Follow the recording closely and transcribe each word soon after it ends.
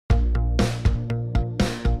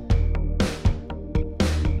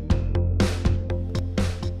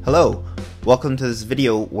Hello, welcome to this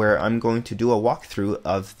video where I'm going to do a walkthrough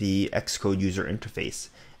of the Xcode user interface.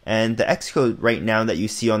 And the Xcode right now that you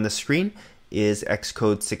see on the screen is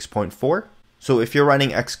Xcode 6.4. So if you're running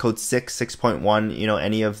Xcode 6, 6.1,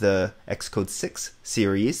 any of the Xcode 6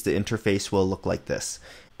 series, the interface will look like this.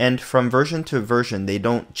 And from version to version, they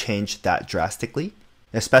don't change that drastically,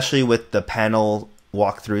 especially with the panel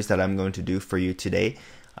walkthroughs that I'm going to do for you today.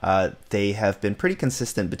 They have been pretty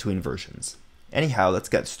consistent between versions. Anyhow, let's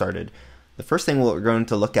get started. The first thing we're going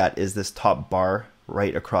to look at is this top bar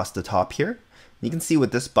right across the top here. You can see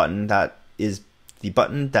with this button, that is the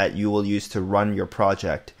button that you will use to run your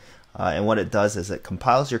project. And what it does is it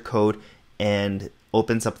compiles your code and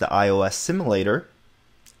opens up the iOS simulator,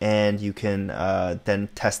 and you can then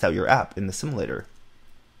test out your app in the simulator.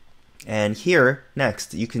 And here,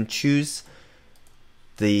 next, you can choose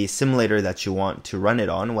the simulator that you want to run it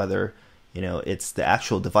on, whether it's the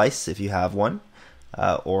actual device if you have one,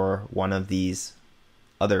 or one of these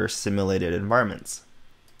other simulated environments.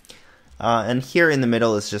 And here in the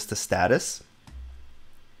middle is just the status.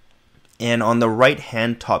 And on the right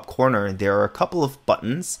hand top corner, there are a couple of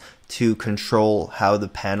buttons to control how the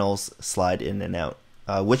panels slide in and out,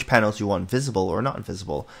 which panels you want visible or not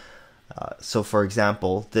visible. So for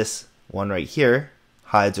example, this one right here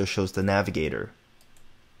hides or shows the navigator.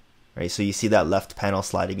 Right, so you see that left panel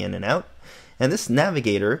sliding in and out. And this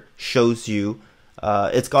navigator shows you,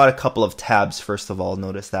 it's got a couple of tabs. First of all,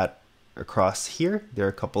 notice that across here, there are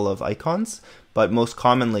a couple of icons, but most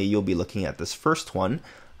commonly you'll be looking at this first one,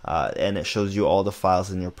 and it shows you all the files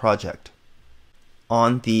in your project.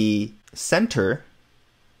 On the center,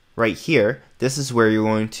 right here, this is where you're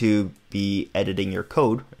going to be editing your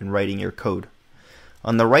code and writing your code.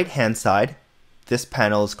 On the right hand side, this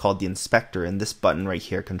panel is called the inspector, and this button right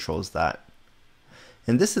here controls that.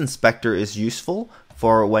 And this inspector is useful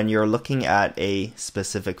for when you're looking at a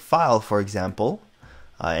specific file, for example,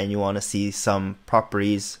 and you want to see some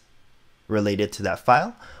properties related to that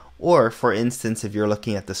file. Or for instance, if you're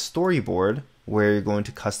looking at the storyboard where you're going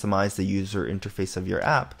to customize the user interface of your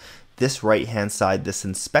app, this right hand side, this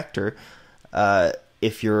inspector,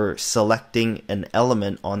 if you're selecting an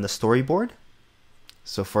element on the storyboard,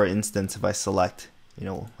 so for instance, if I select,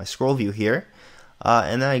 my scroll view here,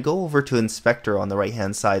 and then I go over to inspector on the right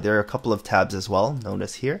hand side, there are a couple of tabs as well,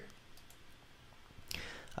 notice here.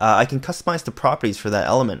 I can customize the properties for that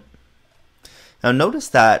element. Now notice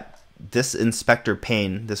that this inspector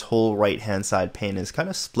pane, this whole right hand side pane, is kind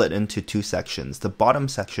of split into two sections. The bottom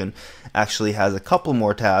section actually has a couple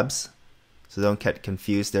more tabs, so don't get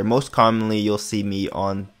confused there. Most commonly you'll see me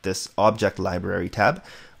on this object library tab,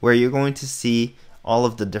 where you're going to see all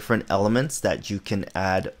of the different elements that you can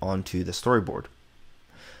add onto the storyboard.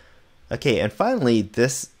 Okay, and finally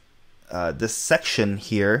this section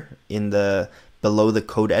here in the below the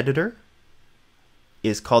code editor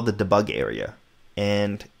is called the debug area,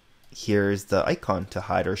 and here's the icon to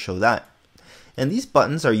hide or show that. And these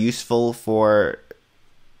buttons are useful for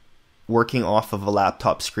working off of a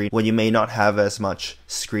laptop screen when you may not have as much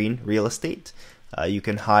screen real estate. You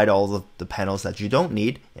can hide all of the panels that you don't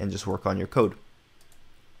need and just work on your code.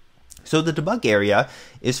 So the debug area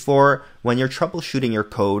is for when you're troubleshooting your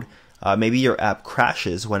code. Maybe your app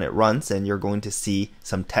crashes when it runs and you're going to see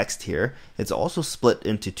some text here. It's also split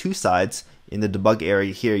into two sides. In the debug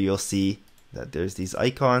area here, you'll see that there's these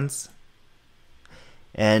icons.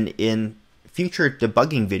 And in future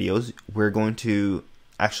debugging videos, we're going to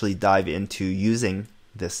actually dive into using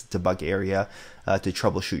this debug area to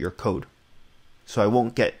troubleshoot your code. So I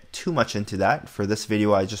won't get too much into that. For this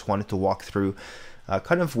video, I just wanted to walk through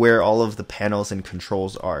kind of where all of the panels and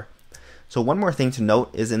controls are. So one more thing to note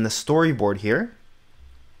is in the storyboard here,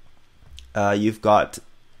 you've got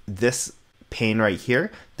this pane right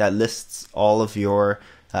here that lists all of your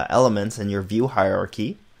elements and your view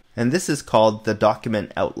hierarchy. And this is called the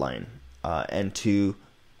document outline. And to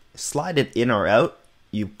slide it in or out,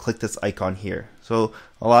 you click this icon here. So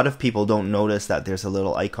a lot of people don't notice that there's a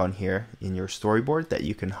little icon here in your storyboard that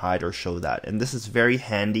you can hide or show that. And this is very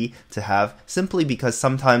handy to have, simply because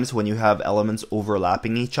sometimes when you have elements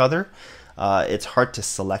overlapping each other, it's hard to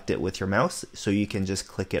select it with your mouse, so you can just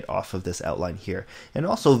click it off of this outline here. And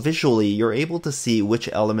also visually, you're able to see which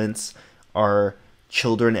elements are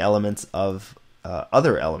children elements of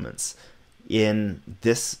other elements. In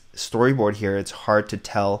this storyboard here, it's hard to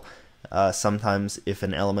tell sometimes if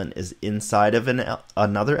an element is inside of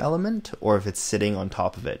another element or if it's sitting on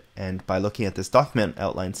top of it. And by looking at this document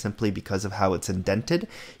outline, simply because of how it's indented,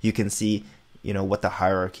 you can see what the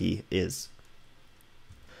hierarchy is.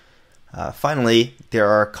 Finally, there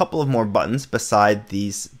are a couple of more buttons beside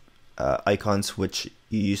these icons which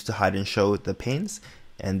you use to hide and show the panes.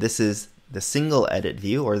 and this is the single edit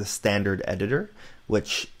view or the standard editor,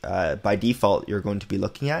 which by default you're going to be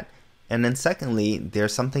looking at. And then secondly,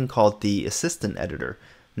 there's something called the assistant editor.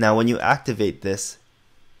 Now when you activate this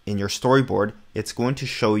in your storyboard, it's going to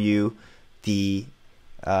show you the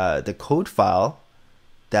code file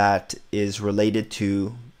that is related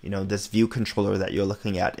to this view controller that you're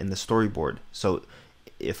looking at in the storyboard. So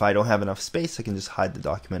if I don't have enough space, I can just hide the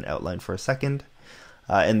document outline for a second.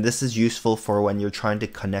 And this is useful for when you're trying to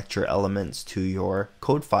connect your elements to your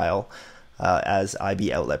code file as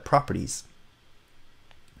IB outlet properties.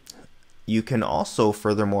 You can also,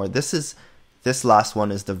 furthermore, this last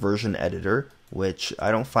one is the version editor, which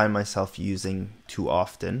I don't find myself using too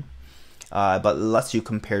often, but lets you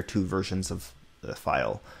compare two versions of the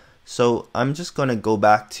file. So I'm just going to go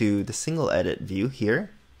back to the single edit view here.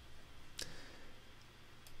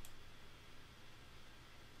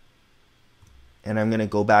 And I'm going to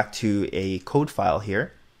go back to a code file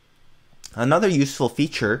here. Another useful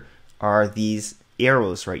feature are these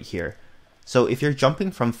arrows right here. So if you're jumping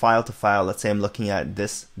from file to file, let's say I'm looking at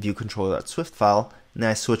this viewcontroller.swift file, and then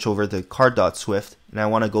I switch over to card.swift, and I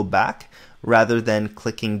want to go back, rather than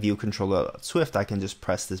clicking viewcontroller.swift, I can just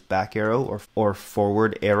press this back arrow or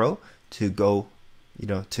forward arrow to go,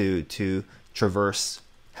 to traverse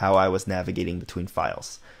how I was navigating between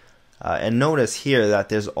files. And notice here that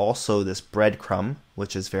there's also this breadcrumb,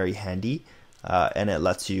 which is very handy, and it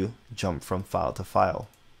lets you jump from file to file,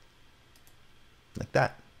 like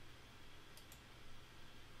that.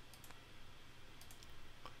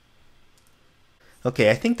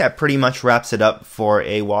 Okay, I think that pretty much wraps it up for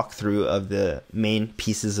a walkthrough of the main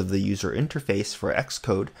pieces of the user interface for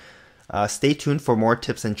Xcode. Stay tuned for more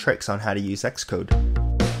tips and tricks on how to use Xcode.